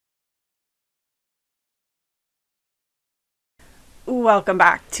Welcome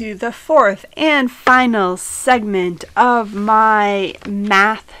back to the fourth and final segment of my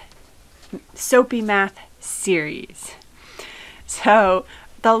Soapy math series. So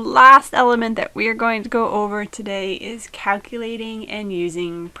the last element that we are going to go over today is calculating and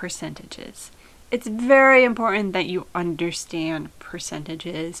using percentages. It's very important that you understand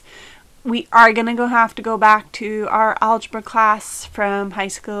percentages. We are going to have to go back to our algebra class from high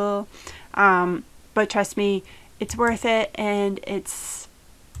school, but trust me, it's worth it, and it's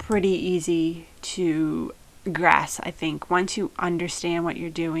pretty easy to grasp, I think. Once you understand what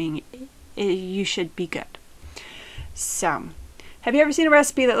you're doing, you should be good. So, have you ever seen a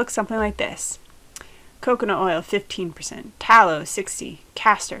recipe that looks something like this? Coconut oil 15%, tallow 60,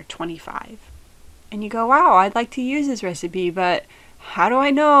 castor 25. And you go, wow, I'd like to use this recipe, but how do I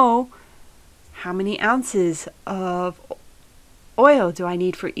know how many ounces of oil do I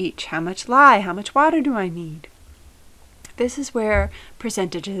need for each? How much lye? How much water do I need? This is where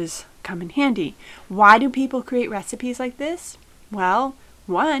percentages come in handy. Why do people create recipes like this? Well,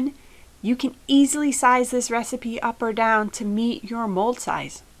 one, you can easily size this recipe up or down to meet your mold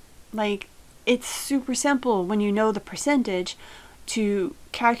size. Like, it's super simple when you know the percentage to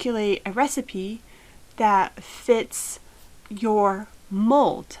calculate a recipe that fits your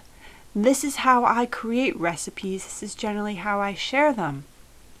mold. This is how I create recipes. This is generally how I share them.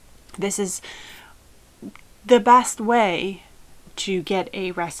 This is the best way to get a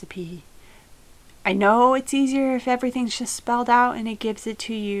recipe. I know it's easier if everything's just spelled out and it gives it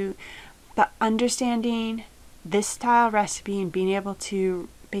to you, but understanding this style recipe and being able to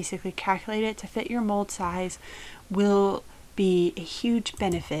basically calculate it to fit your mold size will be a huge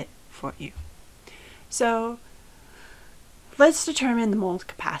benefit for you. So let's determine the mold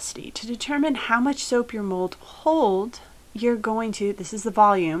capacity. To determine how much soap your mold will hold, you're going to, this is the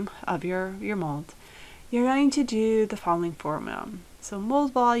volume of your mold, you're going to do the following formula. So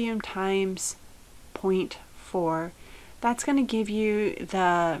mold volume times 0.4. That's going to give you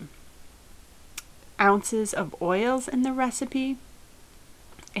the ounces of oils in the recipe.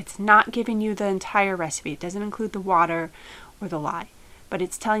 It's not giving you the entire recipe. It doesn't include the water or the lye, but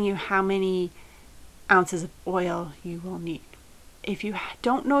it's telling you how many ounces of oil you will need. If you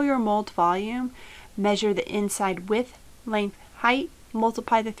don't know your mold volume, measure the inside width, length, height,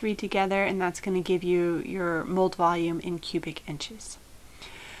 multiply the three together, and that's going to give you your mold volume in cubic inches.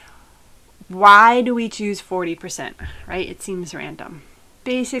 Why do we choose 40%, right? It seems random.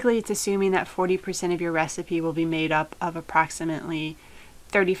 Basically, it's assuming that 40% of your recipe will be made up of approximately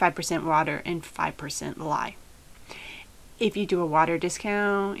 35% water and 5% lye. If you do a water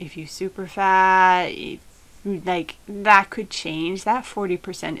discount, if you super fat, like that could change. That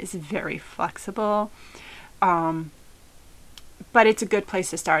 40% is very flexible. But it's a good place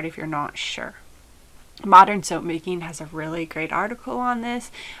to start if you're not sure. Modern Soap Making has a really great article on this.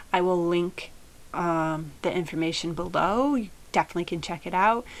 I will link the information below. You definitely can check it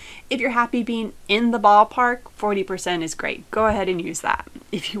out. If you're happy being in the ballpark, 40% is great. Go ahead and use that.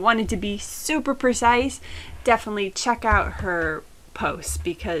 If you wanted to be super precise, definitely check out her posts,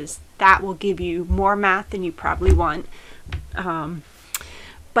 because that will give you more math than you probably want.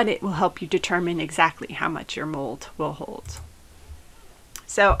 But it will help you determine exactly how much your mold will hold.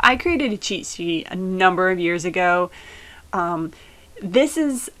 So I created a cheat sheet a number of years ago. This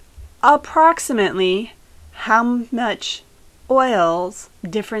is approximately how much oils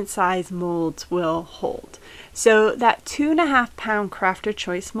different size molds will hold. So that 2.5 pound Crafter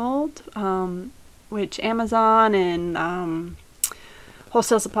Choice mold, which Amazon and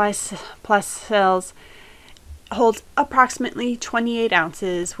Wholesale Supplies Plus sells, holds approximately 28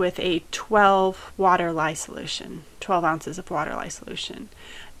 ounces with a 12 water lye solution, 12 ounces of water lye solution.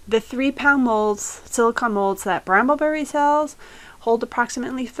 The 3-pound molds, silicone molds that Brambleberry sells, hold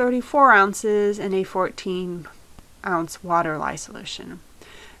approximately 34 ounces in a 14-ounce water lye solution.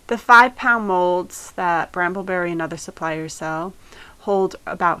 The 5-pound molds that Brambleberry and other suppliers sell hold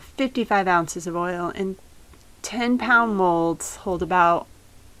about 55 ounces of oil, and 10-pound molds hold about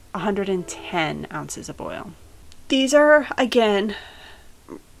 110 ounces of oil. These are, again,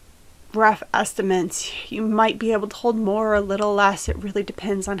 rough estimates. You might be able to hold more or a little less. It really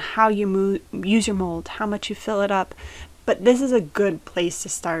depends on how you use your mold, how much you fill it up. But this is a good place to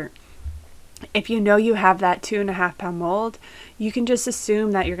start. If you know you have that 2.5 pound mold, you can just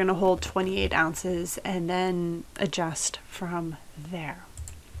assume that you're going to hold 28 ounces and then adjust from there.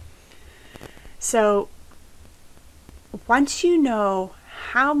 So once you know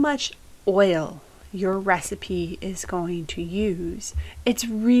how much oil your recipe is going to use, it's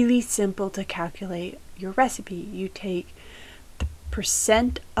really simple to calculate your recipe. You take the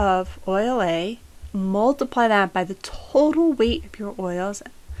percent of oil A multiply that by the total weight of your oils,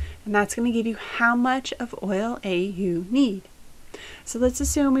 and that's going to give you how much of oil A you need. So let's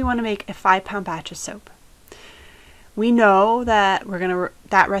assume we want to make a 5-pound batch of soap. We know that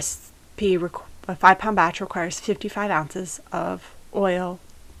that recipe, a 5-pound batch requires 55 ounces of oil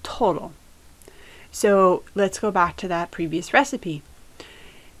total. So let's go back to that previous recipe.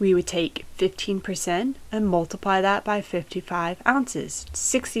 We would take 15% and multiply that by 55 ounces.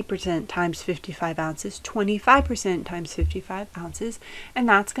 60% times 55 ounces, 25% times 55 ounces, and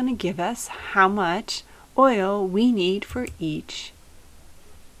that's going to give us how much oil we need for each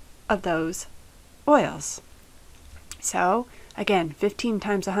of those oils. So again, 15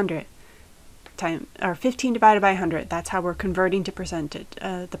 times 100, or 15 divided by 100, that's how we're converting to percentage,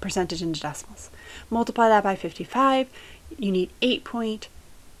 the percentage into decimals. Multiply that by 55, you need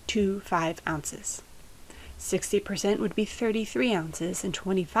 8.25 ounces. 60% would be 33 ounces, and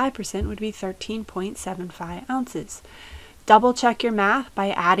 25% would be 13.75 ounces. Double check your math by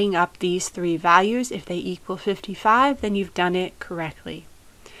adding up these three values. If they equal 55, then you've done it correctly.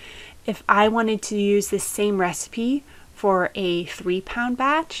 If I wanted to use this same recipe for a 3-pound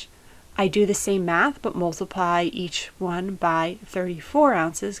batch, I do the same math but multiply each one by 34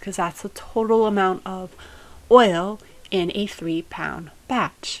 ounces because that's the total amount of oil in a 3-pound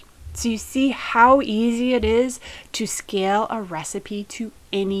batch. So you see how easy it is to scale a recipe to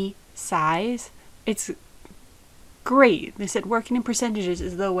any size. It's great. They said working in percentages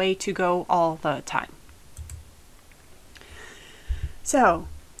is the way to go all the time. So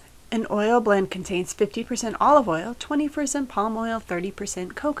an oil blend contains 50% olive oil, 20% palm oil,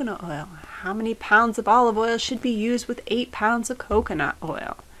 30% coconut oil. How many pounds of olive oil should be used with 8 pounds of coconut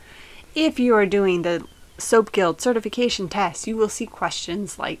oil? If you are doing the Soap Guild certification test, you will see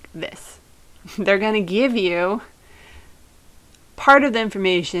questions like this. They're going to give you part of the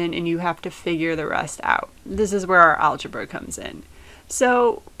information and you have to figure the rest out. This is where our algebra comes in.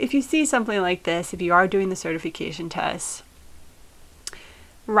 So if you see something like this, if you are doing the certification test,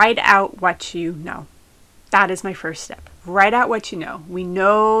 write out what you know. That is my first step. Write out what you know. We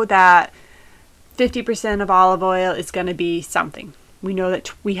know that 50% of olive oil is going to be something. We know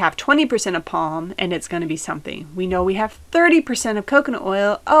that we have 20% of palm and it's going to be something. We know we have 30% of coconut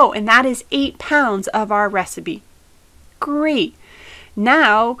oil. Oh, and that is 8 pounds of our recipe. Great.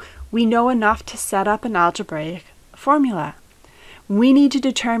 Now we know enough to set up an algebraic formula. We need to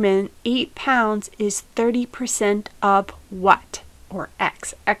determine 8 pounds is 30% of what? Or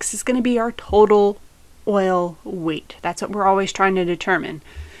X. X is going to be our total oil weight. That's what we're always trying to determine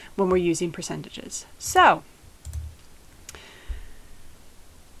when we're using percentages. So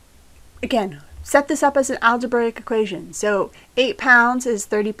again, set this up as an algebraic equation. So 8 pounds is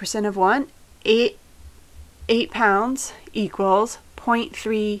 30% of one. 8 pounds equals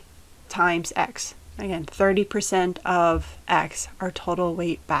 0.3 times X. Again, 30% of X, our total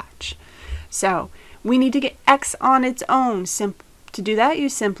weight batch. So we need to get X on its own. To do that, you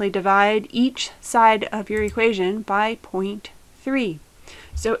simply divide each side of your equation by 0.3.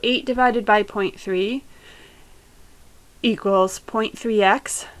 So 8 divided by 0.3 equals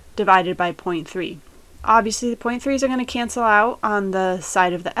 0.3x divided by 0.3. Obviously, the 0.3s are going to cancel out on the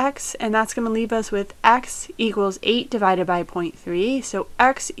side of the x, and that's going to leave us with x equals 8 divided by 0.3. So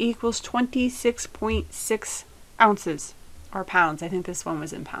x equals 26.6 ounces, or pounds. I think this one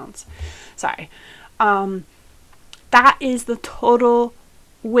was in pounds. Sorry. That is the total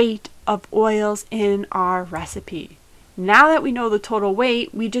weight of oils in our recipe. Now that we know the total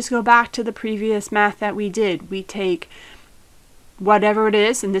weight, we just go back to the previous math that we did. We take whatever it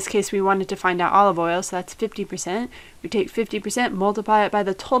is. In this case, we wanted to find out olive oil, so that's 50%. We take 50%, multiply it by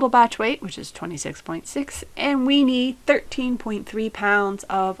the total batch weight, which is 26.6, and we need 13.3 pounds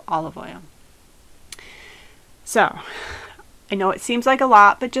of olive oil. So I know it seems like a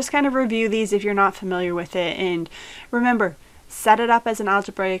lot, but just kind of review these if you're not familiar with it. And remember, set it up as an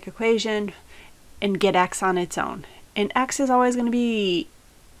algebraic equation and get X on its own. And X is always going to be,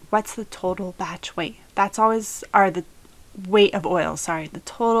 what's the total batch weight? That's always, the weight of oils, the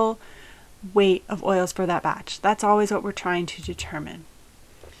total weight of oils for that batch. That's always what we're trying to determine.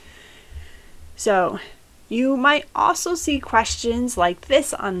 So you might also see questions like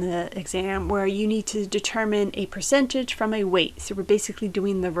this on the exam where you need to determine a percentage from a weight. So we're basically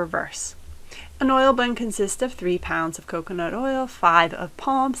doing the reverse. An oil blend consists of 3 pounds of coconut oil, 5 of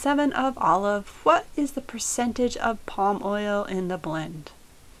palm, 7 of olive. What is the percentage of palm oil in the blend?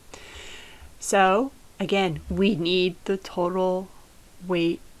 So again, we need the total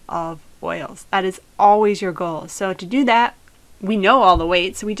weight of oils. That is always your goal. So to do that, we know all the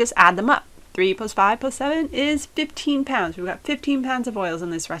weights, so we just add them up. 3 plus 5 plus 7 is 15 pounds. We've got 15 pounds of oils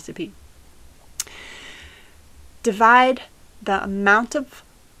in this recipe. divide the amount of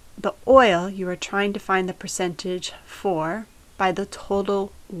the oil you are trying to find the percentage for by the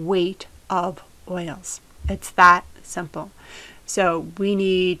total weight of oils. It's that simple. So we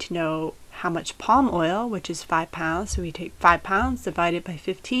need to know how much palm oil, which is 5 pounds. So we take 5 pounds divided by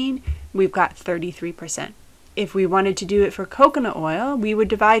 15. We've got 33%. If we wanted to do it for coconut oil, we would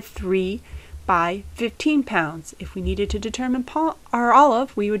divide 3 by 15 pounds. If we needed to determine our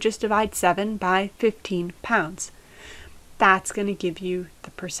olive, we would just divide 7 by 15 pounds. That's going to give you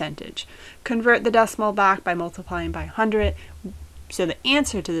the percentage. Convert the decimal back by multiplying by 100. So the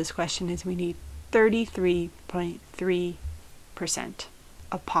answer to this question is we need 33.3%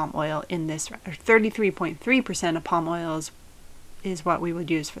 of palm oil in this, or 33.3% of palm oil is what we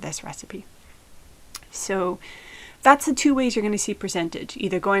would use for this recipe. So that's the two ways you're going to see percentage,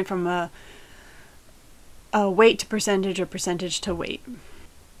 either going from a weight to percentage or percentage to weight.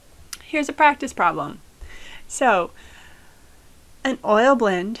 Here's a practice problem. So an oil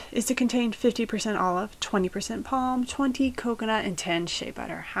blend is to contain 50% olive, 20% palm, 20 coconut, and 10 shea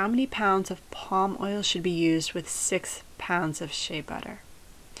butter. How many pounds of palm oil should be used with 6 pounds of shea butter?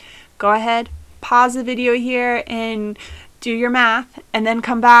 Go ahead, pause the video here and do your math, and then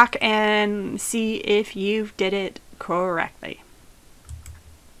come back and see if you did it correctly.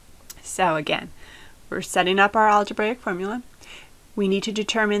 So again, we're setting up our algebraic formula. We need to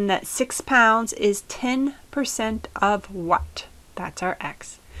determine that 6 pounds is 10% of what? That's our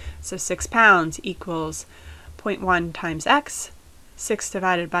x. So 6 pounds equals 0.1 times x. 6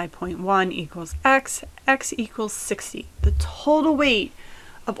 divided by 0.1 equals x. X equals 60. The total weight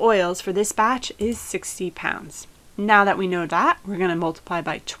of oils for this batch is 60 pounds. Now that we know that, we're going to multiply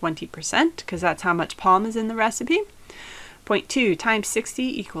by 20% because that's how much palm is in the recipe. 0.2 times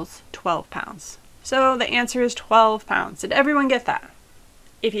 60 equals 12 pounds. So the answer is 12 pounds. Did everyone get that?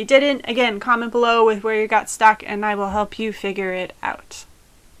 If you didn't, again, comment below with where you got stuck and I will help you figure it out.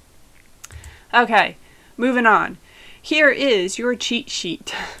 Okay, moving on. Here is your cheat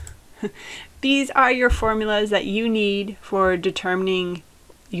sheet. These are your formulas that you need for determining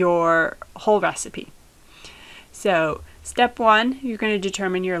your whole recipe. So, step 1, you're going to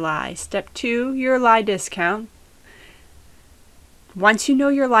determine your lye. Step 2, your lye discount. Once you know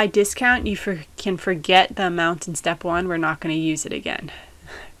your lye discount, you can forget the amount in step 1. We're not going to use it again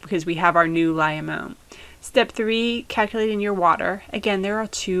because we have our new lye amount. Step 3, calculating your water. Again, there are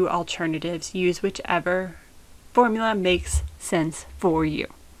 2 alternatives. Use whichever formula makes sense for you.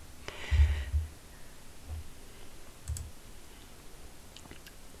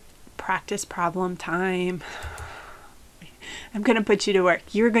 Practice problem time. I'm going to put you to work.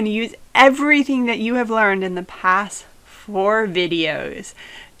 You're going to use everything that you have learned in the past 4 videos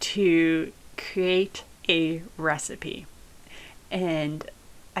to create a recipe. And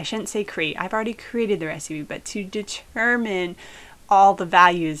I shouldn't say create. I've already created the recipe, but to determine all the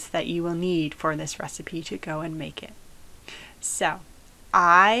values that you will need for this recipe to go and make it. So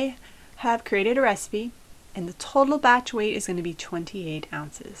I have created a recipe and the total batch weight is going to be 28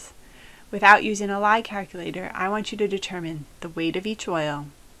 ounces. Without using a lye calculator, I want you to determine the weight of each oil,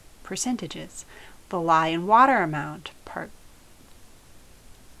 percentages, the lye and water amount, part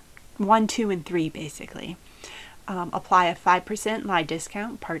 1, 2, and 3 basically. Apply a 5% lye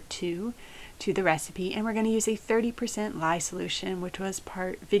discount, part 2, to the recipe, and we're going to use a 30% lye solution, which was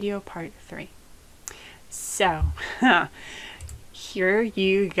video part 3. So, here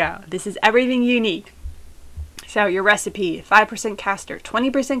you go. This is everything you need. So your recipe, 5% castor,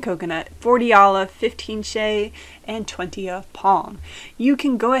 20% coconut, 40 olive, 15 shea, and 20 of palm. You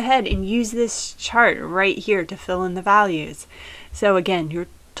can go ahead and use this chart right here to fill in the values. So again, your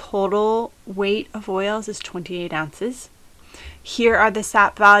total weight of oils is 28 ounces. Here are the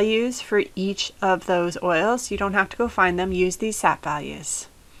SAP values for each of those oils. You don't have to go find them. Use these SAP values.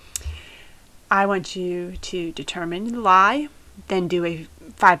 I want you to determine the lye, then do a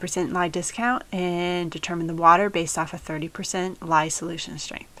 5% lye discount and determine the water based off a 30% lye solution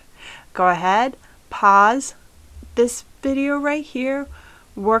strength. Go ahead, pause this video right here,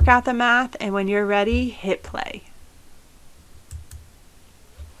 work out the math, and when you're ready, hit play.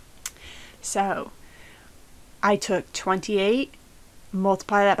 So I took 28,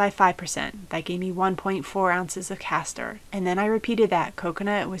 multiply that by 5%. That gave me 1.4 ounces of castor. And then I repeated that.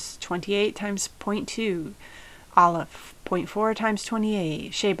 Coconut was 28 times 0.2. Olive, 0.4 times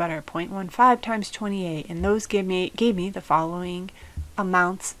 28. Shea butter, 0.15 times 28. And those gave me the following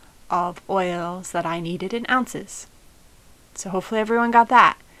amounts of oils that I needed in ounces. So hopefully everyone got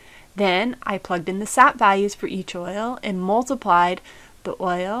that. Then I plugged in the SAP values for each oil and multiplied the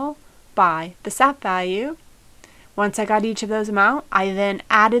oil by the SAP value, Once I got each of those amount, I then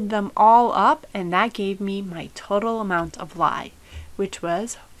added them all up, and that gave me my total amount of lye, which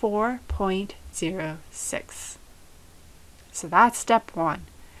was 4.06. So that's step 1.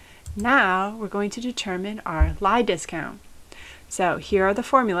 Now we're going to determine our lye discount. So here are the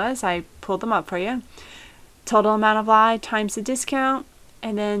formulas. I pulled them up for you. Total amount of lye times the discount,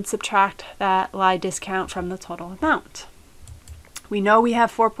 and then subtract that lye discount from the total amount. We know we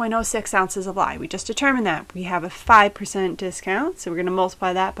have 4.06 ounces of lye. We just determined that. We have a 5% discount, so we're going to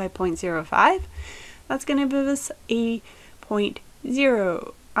multiply that by 0.05. That's going to give us a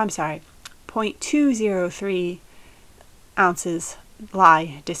 0.203 ounces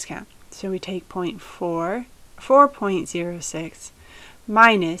lye discount. So we take 4.06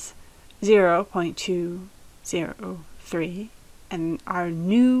 minus 0.203, and our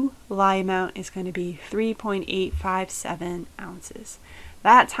new lye amount is going to be 3.857 ounces.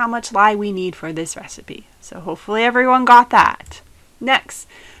 That's how much lye we need for this recipe. So hopefully everyone got that. Next,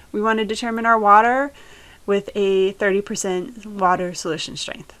 we want to determine our water with a 30% water solution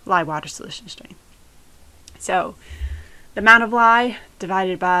strength, lye water solution strength. So the amount of lye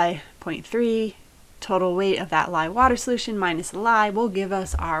divided by 0.3, total weight of that lye water solution minus the lye will give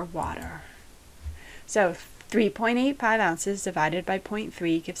us our water. So 3.85 ounces divided by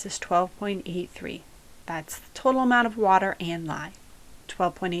 0.3 gives us 12.83. That's the total amount of water and lye.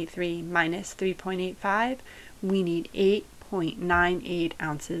 12.83 minus 3.85, we need 8.98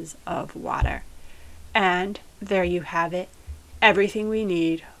 ounces of water. And there you have it, everything we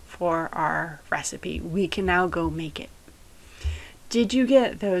need for our recipe. We can now go make it. Did you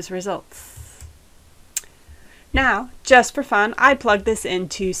get those results? Now, just for fun, I plugged this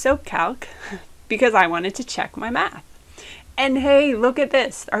into Soap Calc because I wanted to check my math. And hey, look at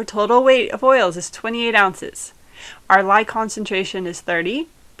this. Our total weight of oils is 28 ounces. Our lye concentration is 30%.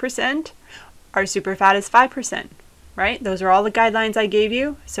 Our superfat is 5%, right? Those are all the guidelines I gave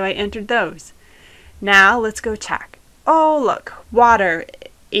you, so I entered those. Now let's go check. Oh, look, water,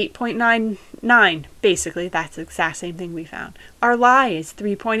 8.99. Basically, that's the exact same thing we found. Our lye is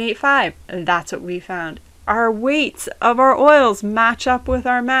 3.85. That's what we found. Our weights of our oils match up with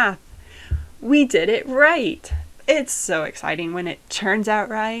our math. We did it right. It's so exciting when it turns out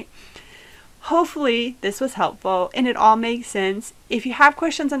right. Hopefully this was helpful and it all makes sense. If you have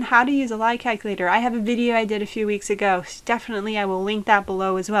questions on how to use a lye calculator, I have a video I did a few weeks ago. Definitely I will link that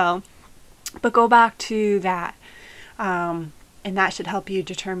below as well. But go back to that and that should help you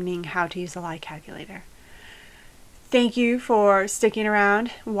determining how to use a lye calculator. Thank you for sticking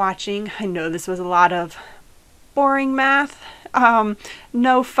around, watching. I know this was a lot of boring math.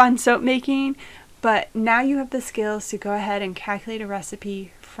 No fun soap making, but now you have the skills to go ahead and calculate a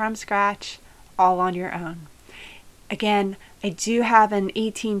recipe from scratch all on your own. Again, I do have an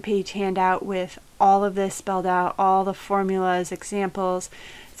 18-page handout with all of this spelled out, all the formulas, examples.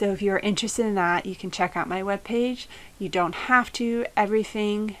 So if you're interested in that, you can check out my webpage. You don't have to.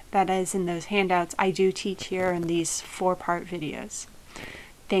 Everything that is in those handouts I do teach here in these 4-part videos.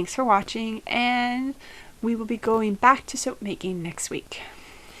 Thanks for watching, and we will be going back to soap making next week.